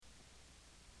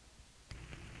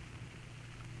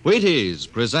Wheaties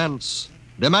presents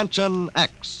Dimension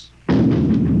X.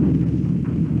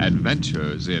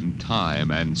 Adventures in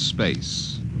time and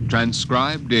space,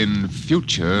 transcribed in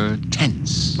future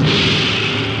tense.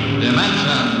 Dimension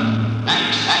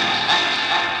X.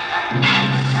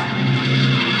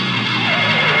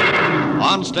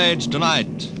 On stage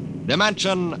tonight,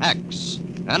 Dimension X,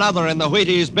 another in the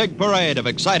Wheaties' big parade of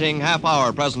exciting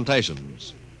half-hour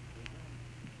presentations.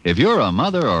 If you're a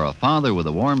mother or a father with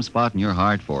a warm spot in your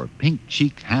heart for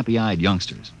pink-cheeked, happy-eyed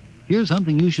youngsters, here's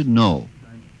something you should know.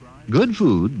 Good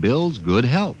food builds good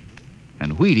health,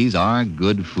 and Wheaties are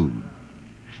good food.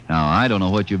 Now, I don't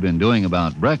know what you've been doing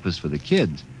about breakfast for the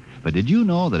kids, but did you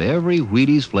know that every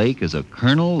Wheaties flake is a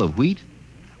kernel of wheat?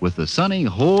 With the sunny,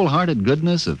 wholehearted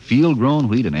goodness of field-grown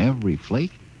wheat in every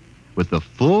flake? With the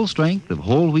full strength of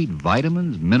whole wheat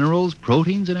vitamins, minerals,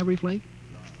 proteins in every flake?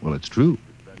 Well, it's true.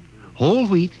 Whole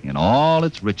wheat in all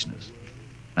its richness.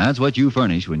 That's what you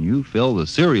furnish when you fill the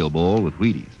cereal bowl with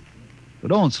Wheaties.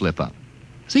 But don't slip up.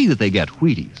 See that they get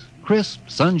Wheaties. Crisp,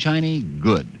 sunshiny,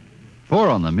 good. Pour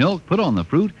on the milk, put on the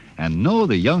fruit, and know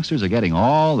the youngsters are getting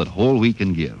all that whole wheat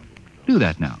can give. Do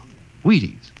that now.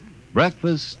 Wheaties.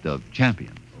 Breakfast of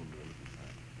champions.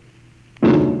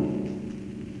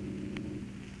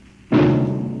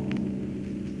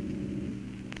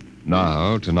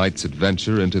 Now, tonight's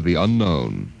adventure into the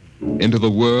unknown, into the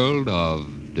world of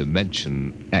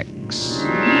Dimension X.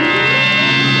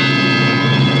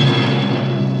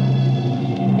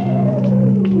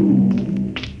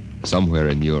 Somewhere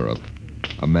in Europe,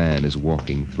 a man is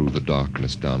walking through the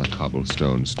darkness down a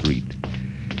cobblestone street.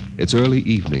 It's early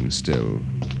evening still,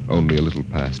 only a little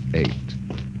past 8,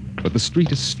 but the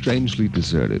street is strangely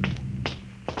deserted.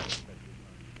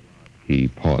 He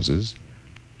pauses,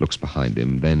 looks behind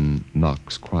him, then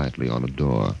knocks quietly on a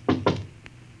door.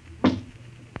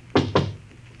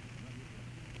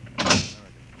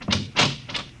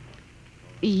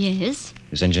 Yes?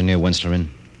 Is Engineer Wensler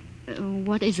in?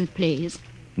 What is it, please?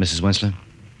 Mrs. Wensler?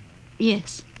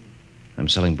 Yes. I'm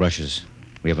selling brushes.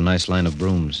 We have a nice line of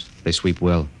brooms. They sweep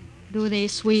well. Do they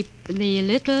sweep the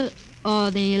little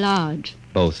or the large?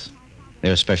 Both.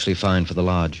 They're especially fine for the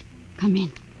large. Come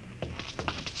in.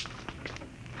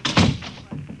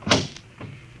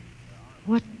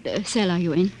 What cell are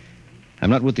you in?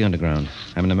 I'm not with the Underground.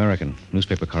 I'm an American,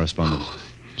 newspaper correspondent.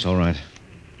 It's all right.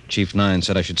 Chief Nine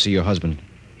said I should see your husband.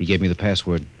 He gave me the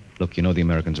password. Look, you know the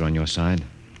Americans are on your side.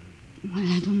 Well,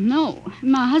 I don't know.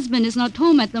 My husband is not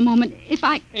home at the moment. If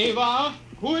I... Eva,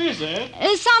 who is it?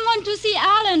 Someone to see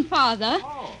Alan, Father.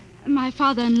 Oh. My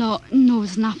father-in-law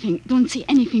knows nothing. Don't see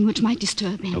anything which might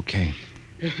disturb him. Okay.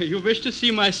 You wish to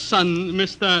see my son,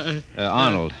 Mr.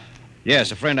 Arnold.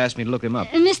 Yes, a friend asked me to look him up.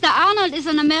 Mr. Arnold is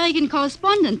an American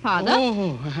correspondent, Father.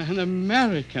 Oh, an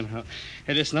American.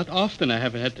 It is not often I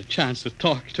have had the chance to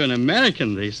talk to an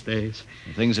American these days.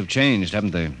 Things have changed,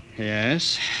 haven't they?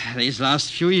 Yes, these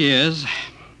last few years,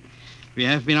 we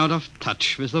have been out of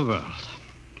touch with the world.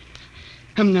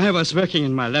 I was working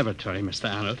in my laboratory,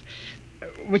 Mr. Arnold.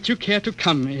 Would you care to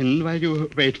come in while you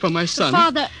wait for my son?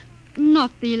 Father,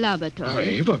 not the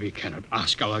laboratory. Eva, we cannot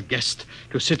ask our guest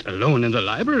to sit alone in the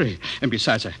library. And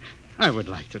besides, I would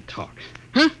like to talk.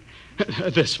 Huh?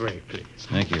 This way, please.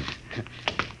 Thank you.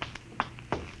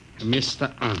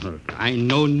 Mr. Arnold, I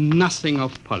know nothing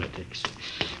of politics.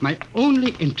 My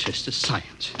only interest is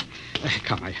science.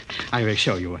 Come, I will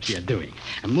show you what we are doing.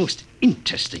 A most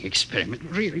interesting experiment.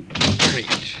 Really very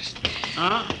interesting.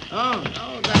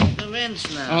 Dr.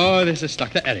 Wensler. Oh, this is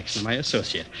Dr. Erickson, my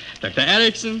associate. Dr.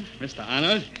 Erickson, Mr.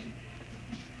 Arnold.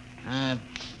 An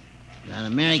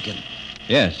American.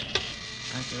 Yes.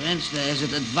 Dr. Wensler, is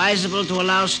it advisable to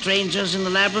allow strangers in the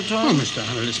laboratory? Oh, Mr.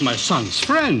 Arnold is my son's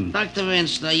friend. Dr.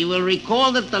 Wensler, you will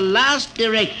recall that the last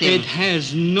directive... It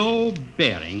has no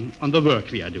bearing on the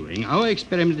work we are doing. Our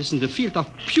experiment is in the field of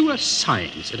pure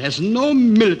science. It has no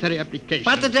military application.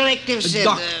 But the directive said...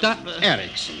 Dr.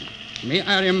 Erickson, may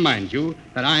I remind you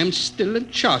that I am still in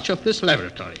charge of this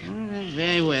laboratory.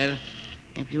 Very well.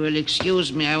 If you will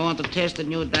excuse me, I want to test a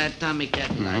new diatomic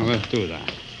catalyzer. We'll do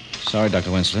that. Sorry, Dr.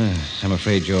 Wensler. I'm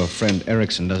afraid your friend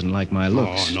Erickson doesn't like my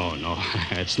looks. Oh, no.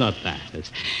 It's not that.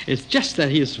 It's just that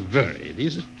he's worried.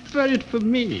 He's worried for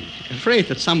me. Afraid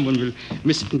that someone will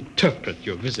misinterpret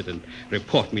your visit and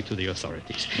report me to the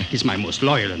authorities. He's my most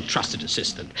loyal and trusted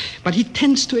assistant. But he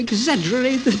tends to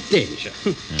exaggerate the danger.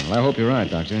 Well, I hope you're right,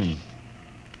 Doctor.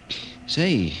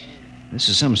 Say, this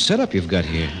is some setup you've got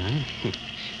here.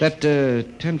 That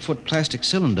 10-foot plastic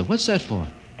cylinder, what's that for?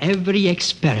 Every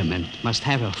experiment must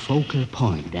have a focal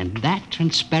point, and that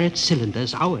transparent cylinder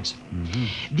is ours.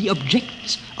 The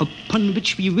objects upon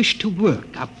which we wish to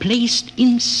work are placed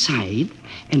inside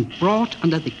and brought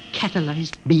under the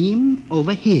catalyzed beam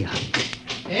over here.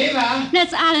 Eva!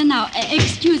 That's Alan now.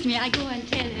 Excuse me, I go and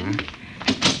tell him.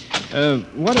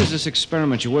 What is this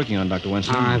experiment you're working on, Dr.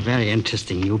 Wenzel? A very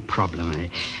interesting new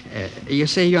problem. You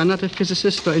say you're not a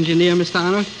physicist or engineer, Mr.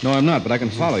 Arnold? No, I'm not, but I can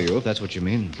follow you, if that's what you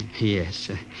mean.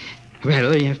 Yes.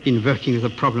 Well, we have been working with the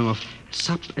problem of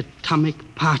subatomic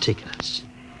particles.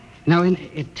 Now, in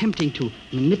attempting to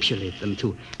manipulate them,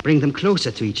 to bring them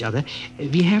closer to each other,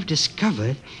 we have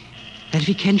discovered that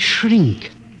we can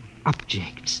shrink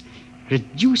objects,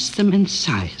 reduce them in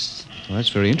size. Well, that's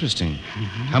very interesting.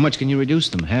 How much can you reduce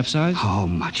them? Half size? Oh,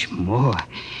 much more.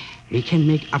 We can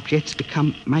make objects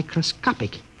become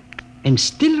microscopic and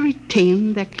still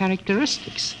retain their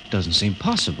characteristics. Doesn't seem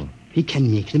possible. We can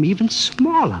make them even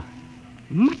smaller,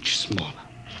 much smaller.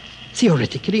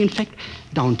 Theoretically, in fact,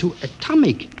 down to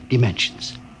atomic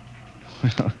dimensions.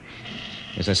 Well,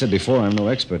 as I said before, I'm no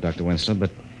expert, Dr. Wenzel,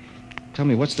 but tell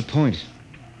me, what's the point?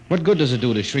 What good does it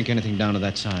do to shrink anything down to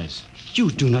that size? You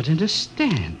do not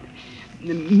understand.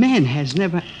 Man has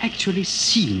never actually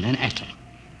seen an atom.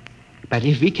 But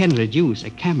if we can reduce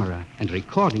a camera and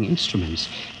recording instruments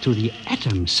to the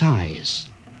atom size,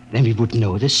 then we would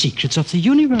know the secrets of the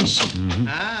universe.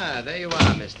 Ah, there you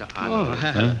are, Mr. Arnold.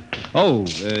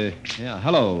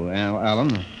 Hello,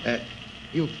 Alan.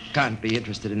 You can't be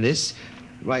interested in this.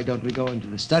 Why don't we go into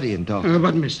the study and talk?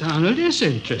 But Mr. Arnold is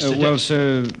interested. Well,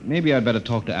 sir, maybe I'd better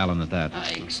talk to Alan at that.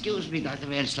 Excuse me, Dr.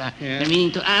 Wensler. Yeah? I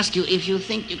mean to ask you if you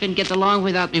think you can get along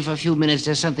without me for a few minutes.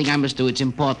 There's something I must do. It's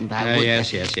important. Yes.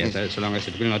 So long as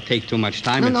it will not take too much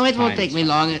time. No, it's it won't fine. take me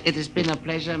long. It has been a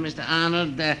pleasure, Mr.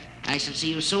 Arnold. I shall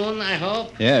see you soon, I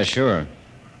hope. Yeah, sure.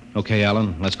 Okay,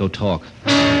 Alan, let's go talk.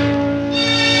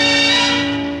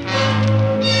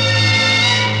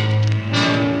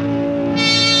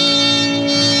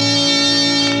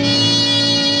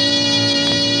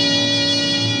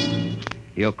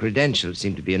 Your credentials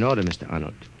seem to be in order, Mr.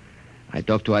 Arnold. I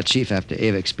talked to our chief after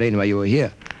Ava explained why you were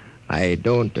here. I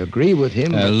don't agree with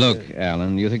him. Look,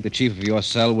 Alan, you think the chief of your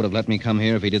cell would have let me come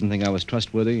here if he didn't think I was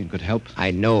trustworthy and could help?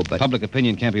 I know, but... Public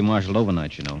opinion can't be marshaled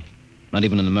overnight, you know. Not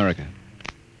even in America.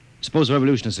 Suppose the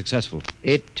revolution is successful.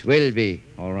 It will be.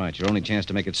 All right, your only chance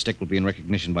to make it stick will be in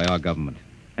recognition by our government.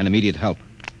 And immediate help.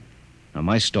 Now,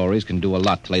 my stories can do a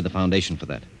lot to lay the foundation for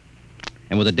that.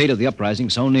 And with the date of the uprising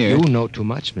so near... You know too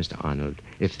much, Mr. Arnold.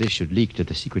 If this should leak to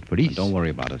the secret police... Don't worry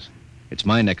about it. It's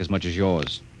my neck as much as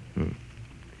yours.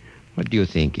 What do you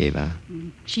think, Ava?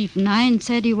 Chief Nine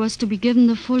said he was to be given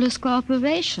the fullest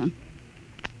cooperation.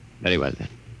 Very well, then.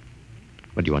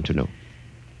 What do you want to know?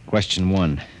 Question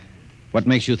 1. What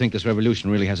makes you think this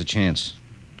revolution really has a chance?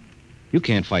 You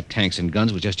can't fight tanks and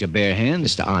guns with just your bare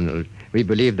hands. Mr. Arnold, we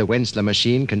believe the Wensler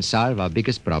machine can solve our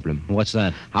biggest problem. What's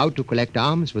that? How to collect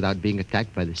arms without being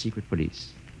attacked by the secret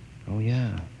police. Oh,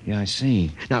 yeah. Yeah, I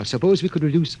see. Now, suppose we could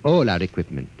reduce all our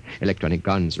equipment, electronic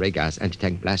guns, ray gas,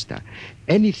 anti-tank blaster,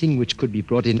 anything which could be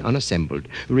brought in unassembled,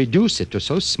 reduce it to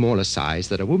so small a size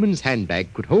that a woman's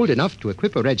handbag could hold enough to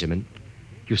equip a regiment.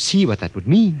 You see what that would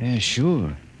mean? Yeah,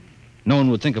 sure. No one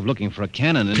would think of looking for a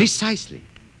cannon and... Precisely.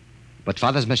 But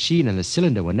Father's machine and the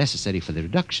cylinder were necessary for the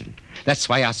reduction. That's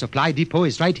why our supply depot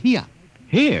is right here.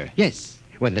 Here? Yes.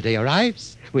 When the day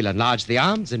arrives, we'll enlarge the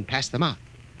arms and pass them out.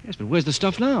 Yes, but where's the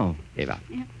stuff now? Eva,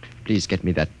 Yeah. please get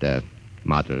me that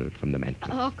model from the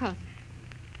mantel. Oh, of course.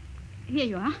 Here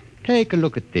you are. Take a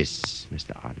look at this,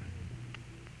 Mr. Arnold.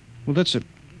 Well, that's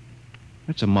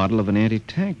a model of an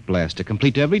anti-tank blaster,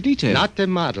 complete to every detail. Not a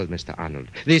model, Mr. Arnold.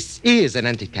 This is an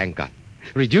anti-tank gun,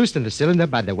 reduced in the cylinder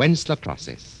by the Wensler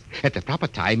process. At the proper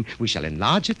time, we shall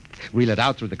enlarge it, wheel it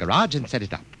out through the garage, and set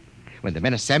it up. When the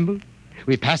men assemble,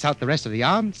 we pass out the rest of the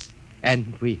arms,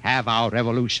 and we have our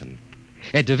revolution.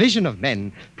 A division of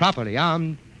men, properly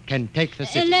armed, can take the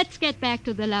city. Let's get back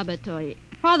to the laboratory.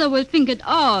 Father will think it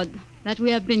odd that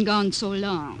we have been gone so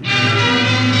long.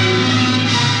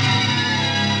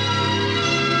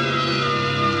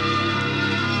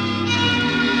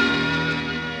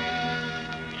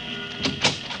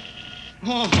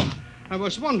 Oh, I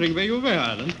was wondering where you were,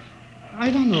 Alan. I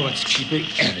don't know what's keeping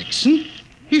Erickson.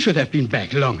 He should have been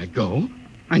back long ago.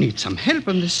 I need some help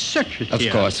on this circuit Of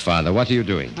here. course, Father. What are you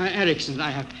doing? Erickson,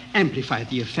 I have amplified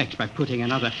the effect by putting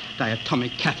another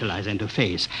diatomic catalyzer into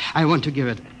phase. I want to give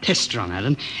it a test run,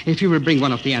 Alan. If you will bring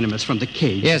one of the animals from the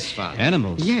cage. Yes, Father.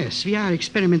 Animals? Yes, we are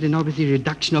experimenting now with the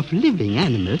reduction of living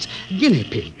animals, guinea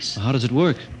pigs. How does it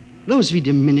work? Those we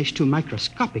diminish to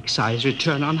microscopic size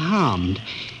return unharmed.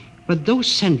 But those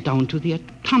sent down to the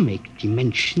atomic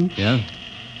dimension, Yeah?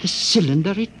 the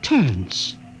cylinder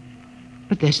returns.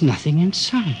 But there's nothing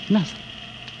inside, nothing.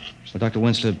 So, Dr.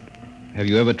 Winslow, have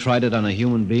you ever tried it on a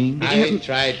human being? I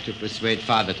tried to persuade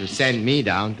Father to send me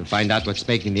down to find out what's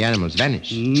making the animals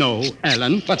vanish. No,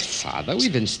 Alan. But, Father,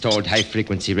 we've installed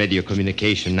high-frequency radio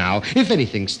communication now. If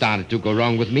anything started to go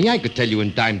wrong with me, I could tell you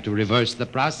in time to reverse the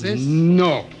process.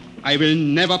 No, I will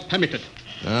never permit it.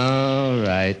 All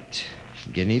right.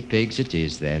 Guinea pigs it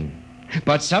is, then.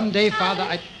 But someday, Father,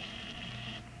 I...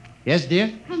 Yes,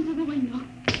 dear? Come to the window.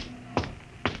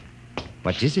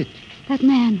 What is it? That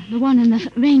man, the one in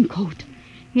the raincoat.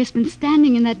 He has been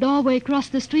standing in that doorway across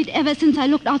the street ever since I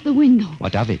looked out the window.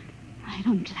 What of it? I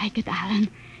don't like it, Alan.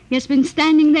 He has been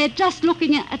standing there just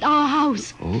looking at our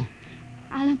house. Oh?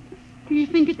 Alan, do you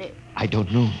think it... I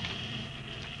don't know.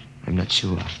 I'm not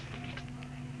sure.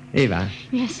 Eva,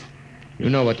 Yes, you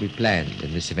know what we planned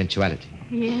in this eventuality.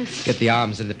 yes. Get the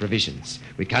arms and the provisions.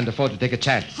 We can't afford to take a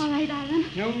chance. All right, Alan.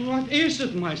 Now, what is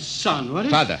it, my son? What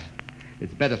is Father,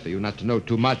 it's better for you not to know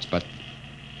too much, but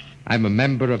I'm a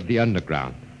member of the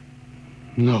underground.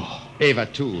 No. Ava,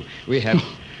 too. We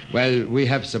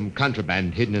have some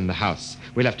contraband hidden in the house.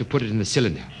 We'll have to put it in the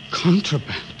cylinder.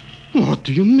 Contraband? What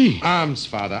do you mean? Arms,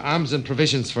 Father. Arms and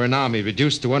provisions for an army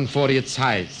reduced to 1/40th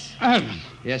size. Alan.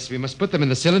 Yes, we must put them in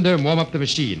the cylinder and warm up the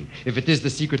machine. If it is the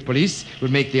secret police,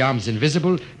 we'll make the arms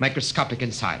invisible, microscopic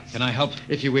in size. Can I help?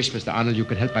 If you wish, Mr. Arnold, you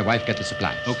can help my wife get the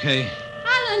supplies. Okay.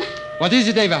 Alan, What is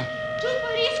it, Ava? 2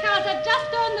 police cars have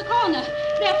just turned the corner.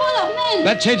 They're full of men.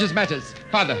 That changes matters.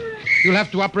 Father, you'll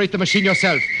have to operate the machine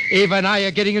yourself. Ava and I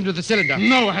are getting into the cylinder.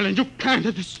 No, Alan, you can't.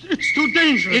 It's too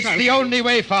dangerous. It's Alan. the only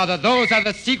way, Father. Those are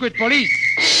the secret police.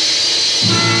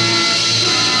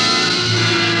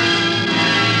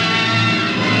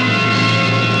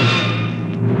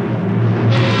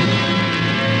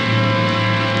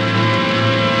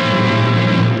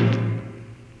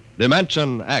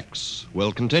 Dimension X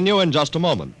will continue in just a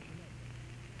moment.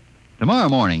 Tomorrow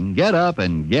morning, get up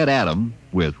and get at 'em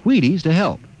with Wheaties to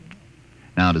help.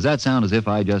 Now, does that sound as if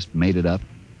I just made it up?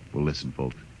 Well, listen,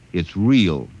 folks. It's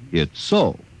real. It's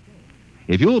so.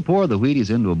 If you'll pour the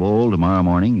Wheaties into a bowl tomorrow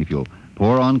morning, if you'll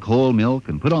pour on cold milk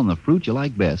and put on the fruit you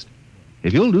like best,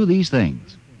 if you'll do these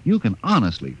things, you can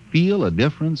honestly feel a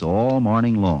difference all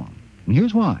morning long. And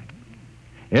here's why.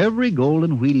 Every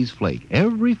golden Wheaties flake,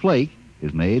 every flake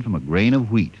is made from a grain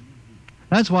of wheat.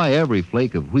 That's why every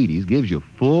flake of Wheaties gives you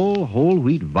full whole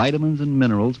wheat vitamins and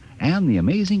minerals and the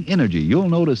amazing energy you'll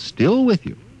notice still with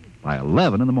you by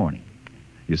 11 in the morning.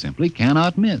 You simply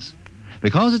cannot miss,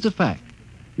 because it's a fact.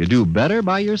 You do better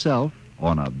by yourself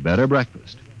on a better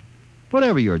breakfast.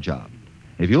 Whatever your job,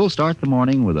 if you'll start the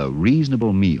morning with a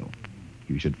reasonable meal,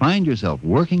 you should find yourself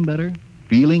working better,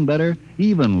 feeling better,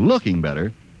 even looking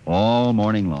better all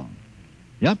morning long.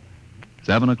 Yep.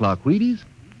 7 o'clock Wheaties,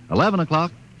 11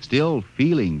 o'clock, still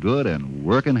feeling good and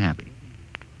working happy.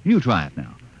 You try it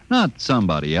now. Not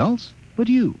somebody else, but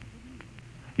you.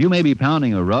 You may be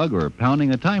pounding a rug or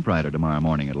pounding a typewriter tomorrow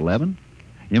morning at 11.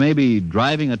 You may be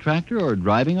driving a tractor or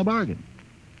driving a bargain.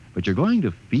 But you're going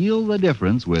to feel the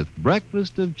difference with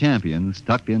Breakfast of Champions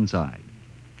tucked inside.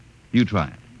 You try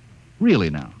it.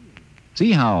 Really now.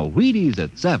 See how Wheaties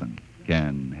at 7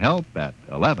 can help at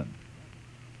 11.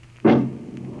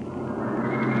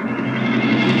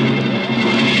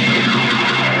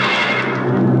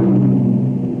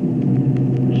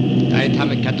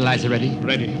 Atomic catalyzer ready?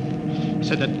 Ready.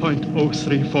 Set at point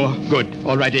 034. Good.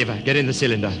 All right, Ava. Get in the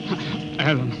cylinder.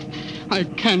 Alan, I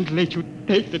can't let you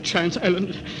take the chance,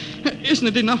 Alan. Isn't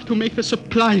it enough to make the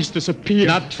supplies disappear?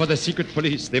 Not for the secret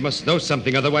police. They must know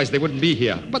something, otherwise they wouldn't be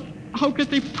here. But how could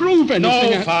they prove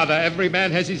anything? No, Father. Every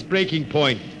man has his breaking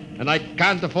point, and I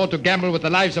can't afford to gamble with the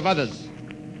lives of others.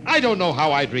 I don't know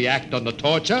how I'd react on the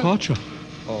torture. Torture?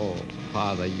 Oh,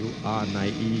 Father, you are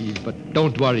naive, but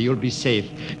don't worry, you'll be safe.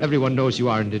 Everyone knows you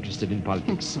aren't interested in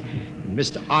politics. And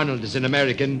Mr. Arnold is an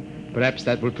American. Perhaps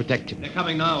that will protect him. They're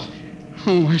coming now.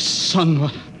 Oh, my son,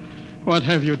 what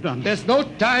have you done? There's no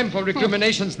time for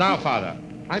recriminations now, Father.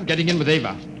 I'm getting in with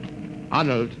Ava.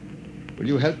 Arnold, will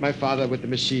you help my father with the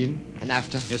machine? And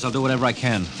after? Yes, I'll do whatever I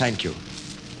can. Thank you.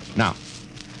 Now,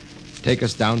 take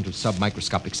us down to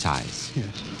submicroscopic size.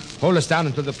 Yes. Hold us down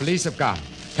until the police have gone.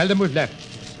 Tell them we've left.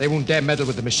 They won't dare meddle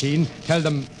with the machine. Tell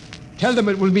them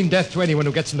it will mean death to anyone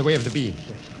who gets in the way of the beam.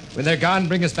 When they're gone,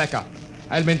 bring us back up.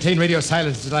 I'll maintain radio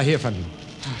silence until I hear from you.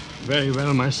 Very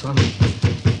well, my son.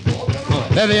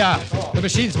 There they are. The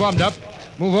machine's warmed up.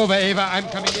 Move over, Ava. I'm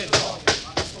coming in.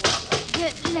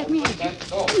 Let me have it.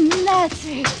 That's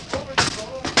it.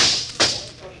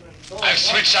 I've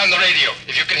switched on the radio.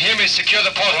 If you can hear me, secure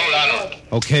the porthole, Arnold.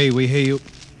 Okay, we hear you.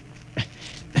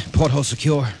 porthole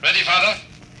secure? Ready, Father?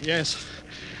 Yes.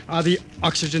 Are the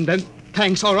oxygen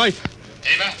tanks all right?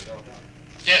 Ava?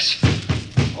 Yes.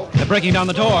 They're breaking down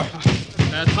the door.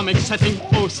 Atomic setting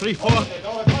 034.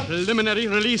 Preliminary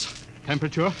release.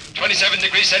 Temperature? 27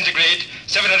 degrees centigrade,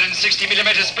 760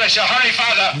 millimeters pressure. Hurry,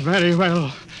 Father! Very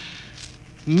well.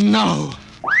 Now.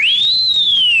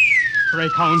 Ray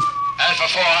count. Alpha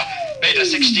 4, Beta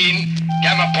 16,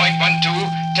 Gamma 0.12,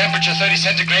 temperature 30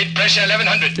 centigrade, pressure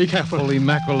 1100. Be careful. Holy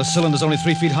mackerel, the cylinder's only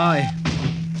 3 feet high.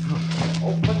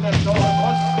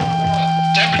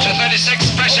 Temperature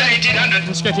 36, pressure 1800.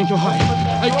 It's getting too high.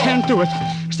 I can't do it.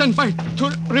 Stand by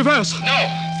to reverse. No.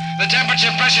 The temperature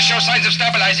and pressure show signs of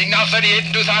stabilizing. Now 38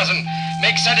 and 2000.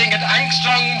 Make setting at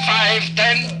angstrom 5,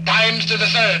 10 times to the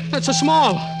third. That's a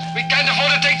small. We can't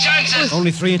afford to take chances.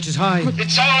 Only 3 inches high.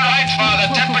 It's all right,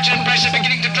 Father. Temperature and pressure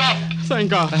beginning to drop.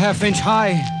 Thank God. A half-inch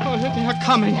high. Oh, they're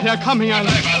coming. They're coming. Bye,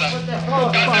 Father.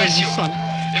 God bless you. Son.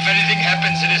 If anything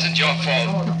happens, it isn't your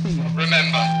fault.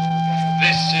 Remember,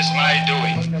 this is my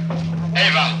doing.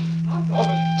 Ava,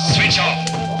 switch off.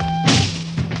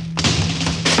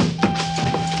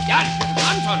 Jan,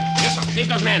 Anton. Yes, sir. Save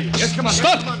those men. Yes, Commander.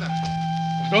 Stop!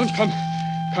 Don't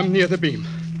come near the beam.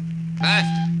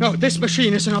 No, this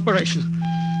machine is in operation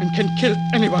and can kill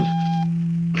anyone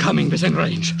coming within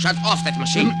range. Shut off that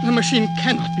machine. The machine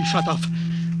cannot be shut off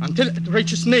until it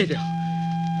reaches nadir.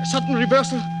 A sudden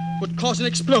reversal would cause an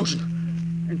explosion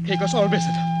and take us all with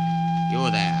it.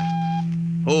 You there.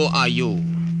 Who are you?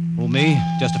 Who, me?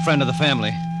 Just a friend of the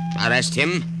family. Arrest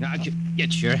him. Now,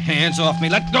 get your hands off me.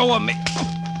 Let go of me.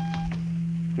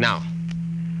 Now,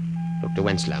 Dr.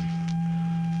 Wensler,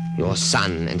 your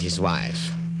son and his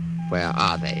wife, where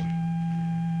are they?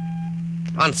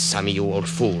 Answer me, you old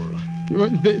fool.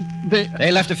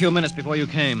 They left a few minutes before you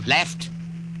came. Left?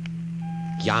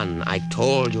 Jan, I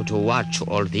told you to watch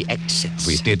all the exits.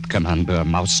 We did, Commander.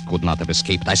 Mouse could not have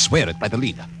escaped. I swear it by the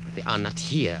leader. They are not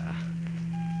here.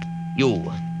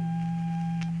 You.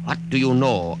 What do you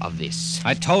know of this?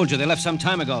 I told you they left some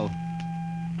time ago.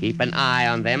 Keep an eye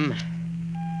on them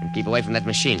and keep away from that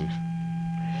machine.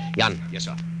 Jan. Yes,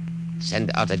 sir.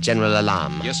 Send out a general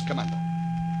alarm. Yes, Commander.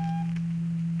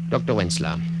 Dr.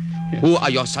 Wensler, who are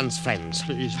your son's friends?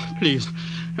 Please,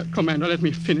 Commander, let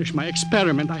me finish my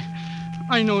experiment.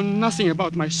 I know nothing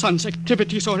about my son's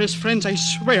activities or his friends. I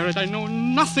swear it. I know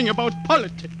nothing about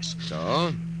politics.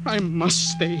 So? I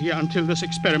must stay here until this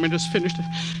experiment is finished.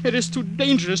 It is too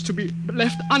dangerous to be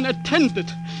left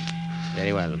unattended.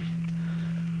 Very well.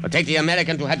 We'll take the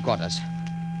American to headquarters.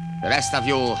 The rest of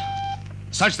you,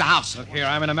 search the house. Look here,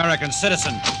 I'm an American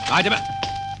citizen. I demand...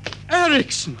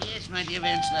 Erickson! Yes, my dear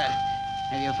Wensler.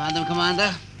 Have you found him,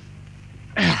 Commander?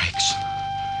 Erickson.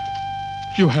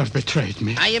 You have betrayed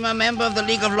me. I am a member of the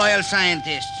League of Loyal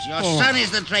Scientists. Your son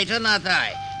is the traitor, not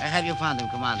I. Have you found him,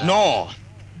 Commander? No.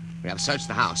 We have searched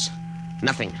the house.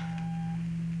 Nothing.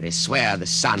 They swear the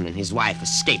son and his wife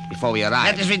escaped before we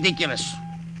arrived. That is ridiculous.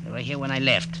 They were here when I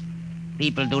left.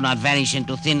 People do not vanish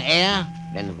into thin air.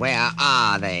 Then where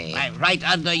are they? Right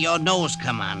under your nose,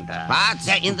 Commander. What?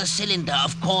 They're in the cylinder,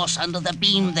 of course, under the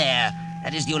beam there.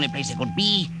 That is the only place they could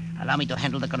be. Allow me to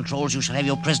handle the controls. You shall have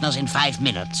your prisoners in 5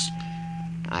 minutes.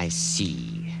 I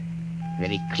see.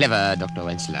 Very clever, Dr.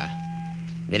 Wensler.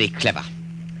 Very clever.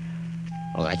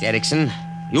 All right, Erickson,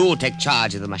 you take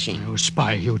charge of the machine. You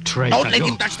spy, you traitor. Don't let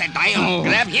him touch that dial.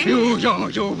 Grab him. You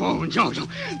won't.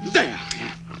 There.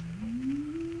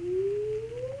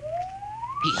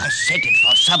 He has set it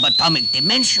for subatomic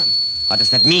dimension. What does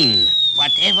that mean?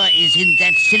 Whatever is in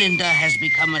that cylinder has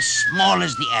become as small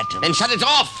as the atom. Then shut it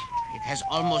off. It has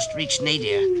almost reached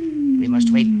nadir. We must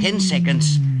wait 10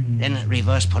 seconds, then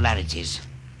reverse polarities.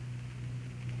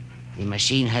 The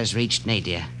machine has reached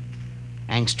nadir.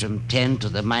 Angstrom 10 to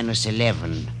the minus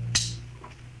 11.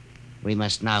 We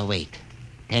must now wait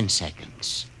 10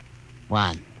 seconds.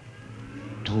 1,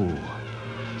 2,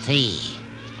 3,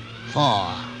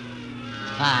 4,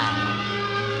 5.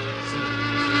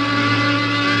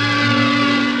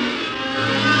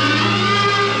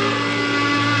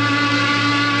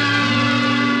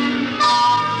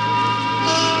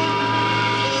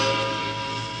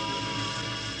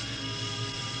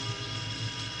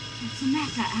 What's the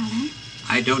matter, Alan?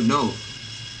 I don't know.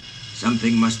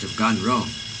 Something must have gone wrong.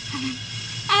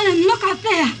 Alan, look up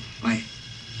there.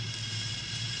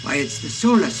 Why, it's the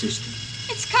solar system.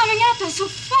 It's coming at us so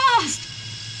fast.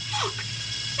 Look,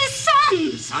 the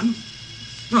sun. The sun?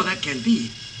 No, that can't be.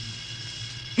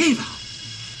 Ava!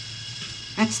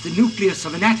 That's the nucleus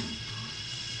of an atom.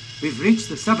 We've reached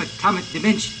the subatomic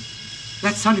dimension.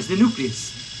 That sun is the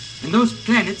nucleus, and those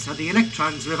planets are the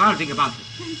electrons revolving about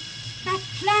it. That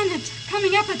planet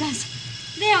coming up at us.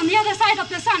 There on the other side of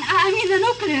the sun, I mean the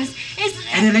nucleus, is...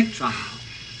 An electron.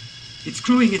 It's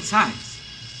growing in size.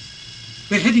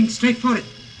 We're heading straight for it.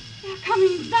 They're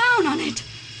coming down on it.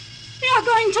 They are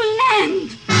going to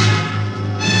land.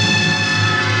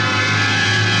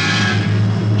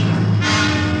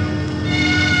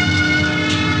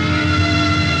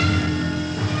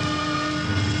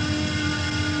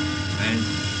 Well,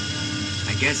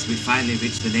 I guess we finally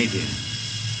reached the nadir.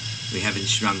 We haven't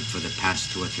shrunk for the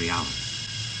past 2 or 3 hours.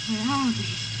 Where are we?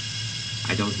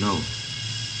 I don't know.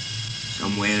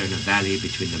 Somewhere in a valley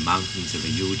between the mountains of a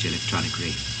huge electronic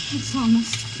ray. It's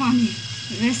almost funny,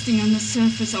 resting on the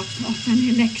surface of an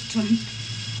electron.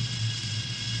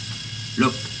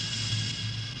 Look.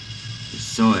 The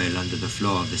soil under the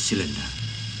floor of the cylinder.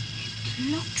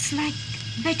 It looks like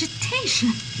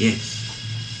vegetation.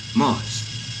 Yes. Moss.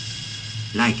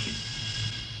 Lichen.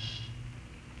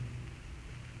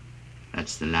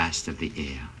 That's the last of the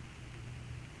air.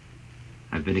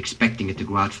 I've been expecting it to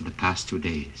go out for the past 2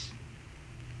 days.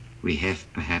 We have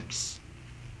perhaps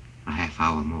a half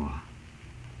hour more.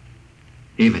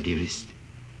 Eva, dearest.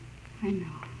 I know.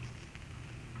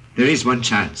 There is one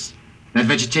chance. That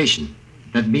vegetation.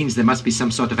 That means there must be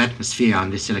some sort of atmosphere on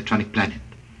this electronic planet.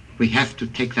 We have to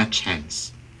take that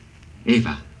chance.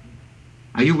 Eva,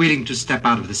 are you willing to step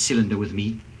out of the cylinder with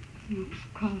me?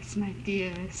 Of course, my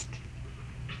dearest.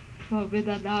 For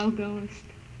whither thou goest,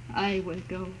 I will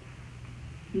go.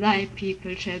 Thy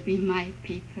people shall be my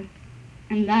people,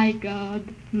 and thy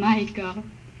God my God.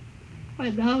 Where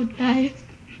thou diest,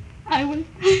 I will...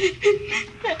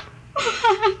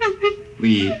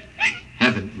 We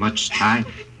haven't much time.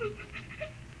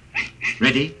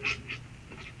 Ready?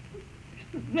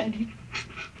 Ready.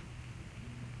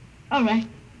 All right.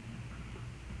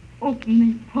 Open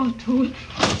the porthole.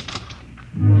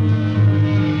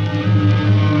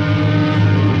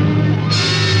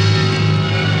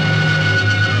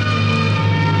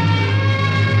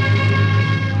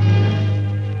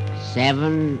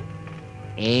 7,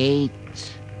 8,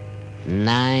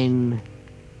 9,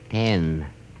 10.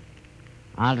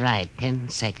 All right, 10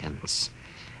 seconds.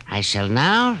 I shall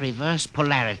now reverse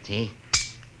polarity.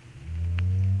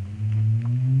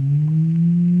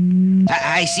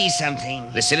 I see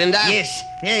something. The cylinder? Yes,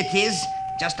 there it is.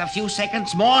 Just a few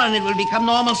seconds more and it will become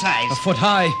normal size. A foot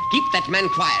high. Keep that man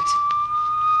quiet.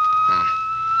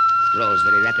 It grows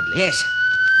very rapidly. Yes,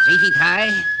 3 feet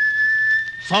high.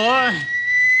 4.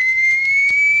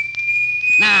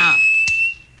 Now.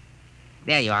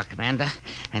 There you are, Commander.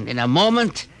 And in a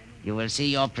moment, you will see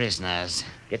your prisoners.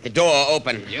 Get the door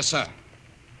open. Yes, sir.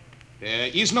 There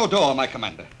is no door, my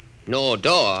commander. No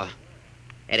door?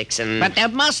 Erickson. But there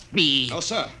must be. No,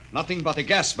 sir. Nothing but a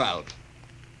gas valve.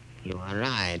 You are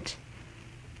right.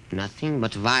 Nothing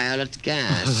but violet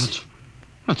gas.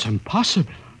 That's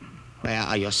impossible. Where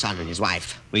are your son and his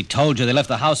wife? We told you they left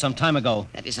the house some time ago.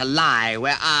 That is a lie.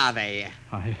 Where are they?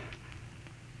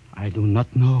 I do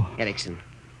not know. Erickson,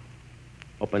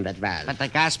 open that valve. But the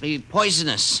gas may be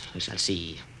poisonous. We shall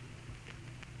see.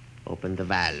 Open the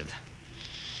valve.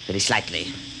 Very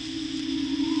slightly.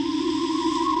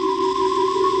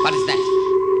 What is that?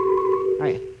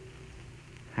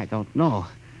 I don't know.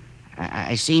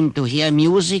 I seem to hear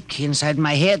music inside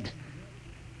my head.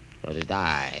 So did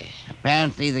I.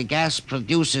 Apparently the gas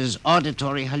produces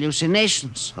auditory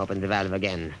hallucinations. Open the valve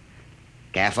again.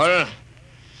 Careful.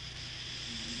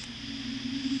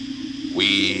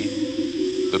 We,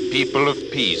 the people of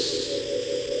peace,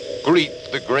 greet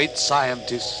the great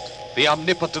scientist, the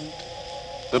omnipotent,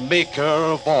 the maker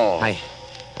of all. I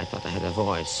thought I heard a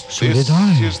voice. So This did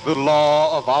I. is the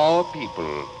law of our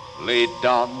people, laid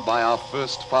down by our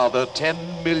first father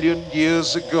 10 million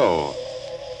years ago.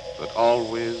 That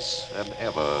always and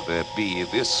ever there be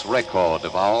this record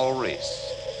of our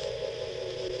race.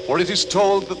 For it is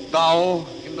told that thou,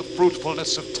 in the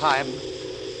fruitfulness of time,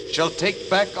 shalt take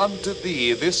back unto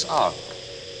thee this ark,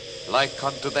 like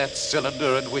unto that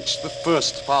cylinder in which the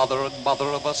first father and mother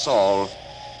of us all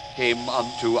came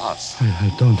unto us.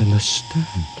 I don't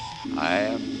understand. I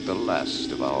am the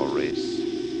last of our race,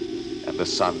 and the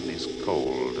sun is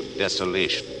cold, and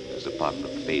desolation is upon the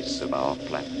face of our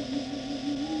planet.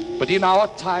 But in our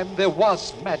time there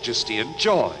was majesty and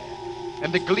joy,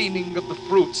 and the gleaning of the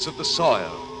fruits of the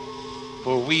soil,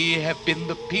 for we have been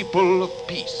the people of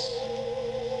peace,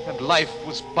 and life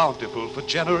was bountiful for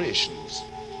generations,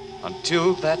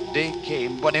 until that day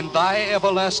came when in thy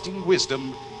everlasting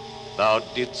wisdom thou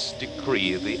didst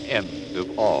decree the end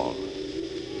of all.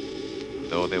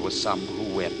 Though there were some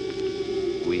who wept,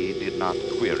 we did not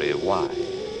query why.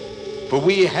 For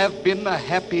we have been a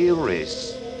happy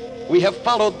race. We have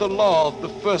followed the law of the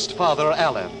first father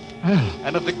Alan,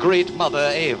 and of the great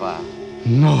mother Eva.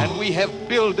 No. And we have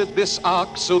builded this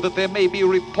ark so that there may be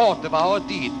report of our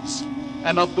deeds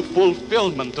and of the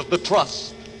fulfillment of the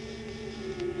trust.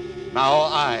 Now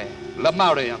I,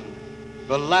 Lamarion,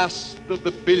 the last of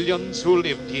the billions who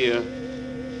lived here,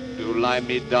 do lie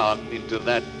me down into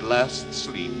that last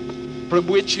sleep, from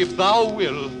which, if thou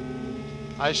will,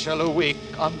 I shall awake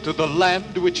unto the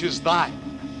land which is thine.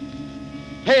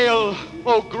 Hail,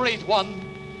 O great one,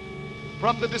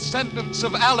 from the descendants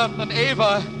of Alan and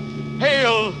Eva,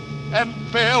 hail and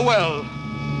farewell.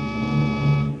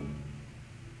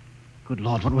 Good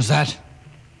Lord, what was that?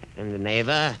 And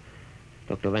Eva,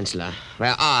 Dr. Wenzler,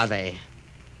 where are they?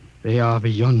 They are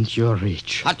beyond your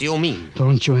reach. What do you mean?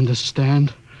 Don't you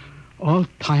understand? All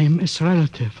time is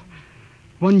relative.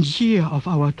 1 year of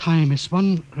our time is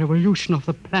one revolution of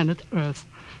the planet Earth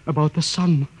about the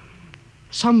sun.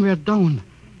 Somewhere down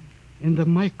in the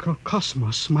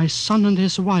microcosmos, my son and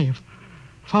his wife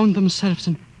found themselves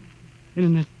in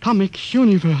an atomic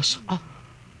universe.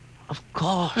 Of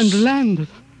course. And landed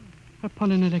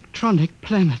upon an electronic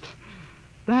planet.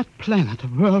 That planet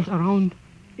whirled around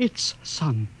its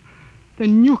sun, the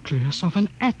nucleus of an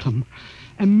atom,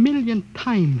 1,000,000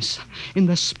 times in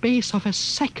the space of a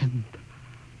second.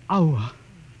 Our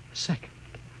second.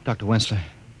 Dr. Wenzler,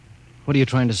 what are you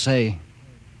trying to say?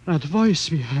 That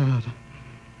voice we heard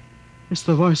is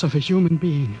the voice of a human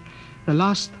being, the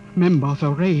last member of a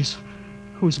race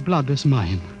whose blood is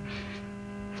mine.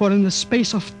 For in the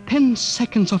space of 10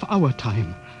 seconds of our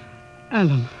time,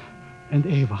 Alan and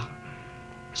Eva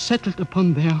settled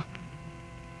upon their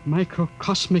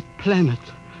microcosmic planet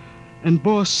and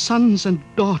bore sons and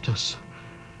daughters,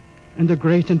 and a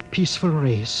great and peaceful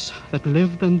race that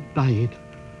lived and died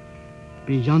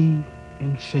beyond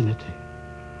infinity.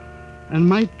 And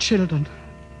my children,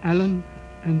 Alan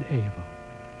and Eva,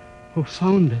 who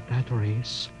founded that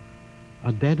race,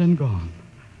 are dead and gone.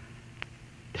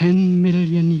 10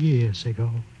 million years ago.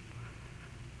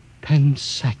 10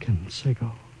 seconds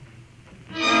ago.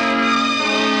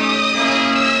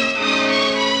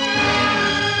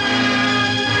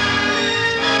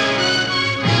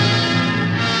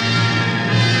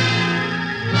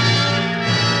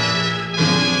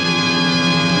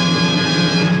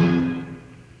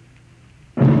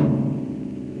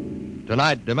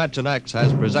 Tonight, Dimension X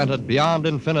has presented Beyond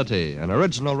Infinity, an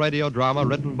original radio drama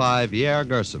written by Pierre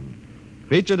Gerson.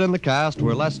 Featured in the cast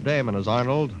were Les Damon as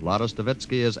Arnold, Lotta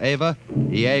Stavitsky as Ava,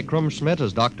 E.A. Krumschmidt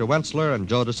as Dr. Wenzler, and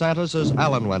Joe DeSantis as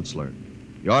Alan Wenzler.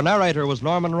 Your narrator was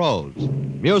Norman Rose.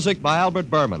 Music by Albert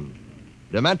Berman.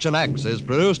 Dimension X is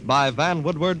produced by Van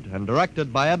Woodward and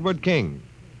directed by Edward King.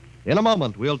 In a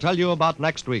moment, we'll tell you about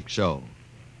next week's show.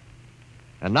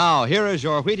 And now, here is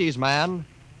your Wheaties man,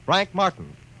 Frank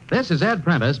Martin. This is Ed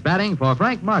Prentice batting for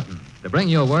Frank Martin to bring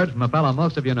you a word from a fellow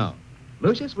most of you know.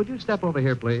 Lucius, would you step over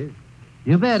here, please?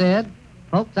 You bet, Ed.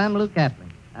 Folks, I'm Luke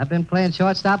Appling. I've been playing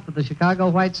shortstop for the Chicago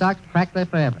White Sox practically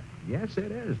forever. Yes,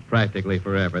 it is practically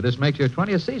forever. This makes your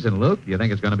 20th season, Luke. Do you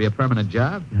think it's going to be a permanent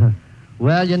job?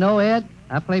 Well, you know, Ed,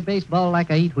 I play baseball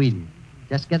like I eat Wheaties.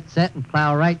 Just get set and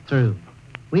plow right through.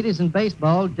 Wheaties and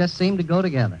baseball just seem to go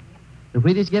together. The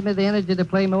Wheaties give me the energy to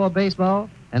play more baseball,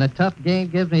 and a tough game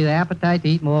gives me the appetite to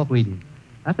eat more Wheaties.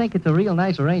 I think it's a real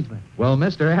nice arrangement. Well,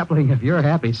 Mr. Appling, if you're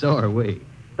happy, so are we.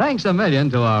 Thanks a million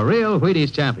to our real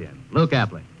Wheaties champion, Luke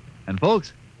Appling. And,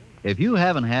 folks, if you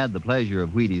haven't had the pleasure of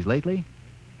Wheaties lately,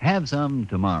 have some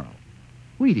tomorrow.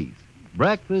 Wheaties,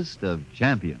 breakfast of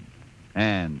champions.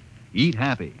 And eat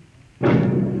happy.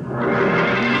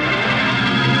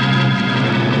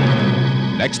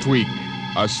 Next week,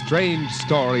 a strange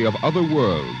story of other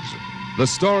worlds. The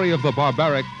story of the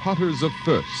barbaric Potters of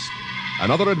Thirst.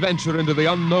 Another adventure into the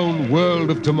unknown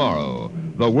world of tomorrow.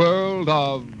 The world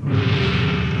of...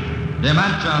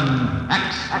 Dimension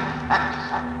X.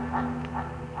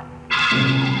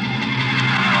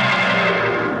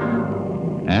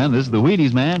 And this is the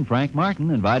Wheaties man, Frank Martin,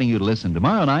 inviting you to listen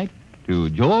tomorrow night to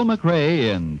Joel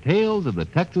McRae in Tales of the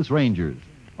Texas Rangers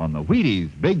on the Wheaties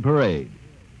Big Parade.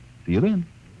 See you then.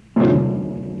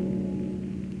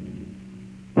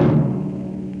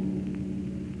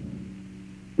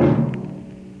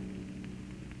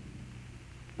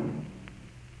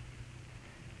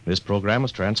 This program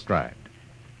was transcribed.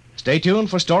 Stay tuned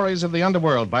for Stories of the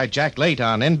Underworld by Jack Late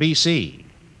on NBC.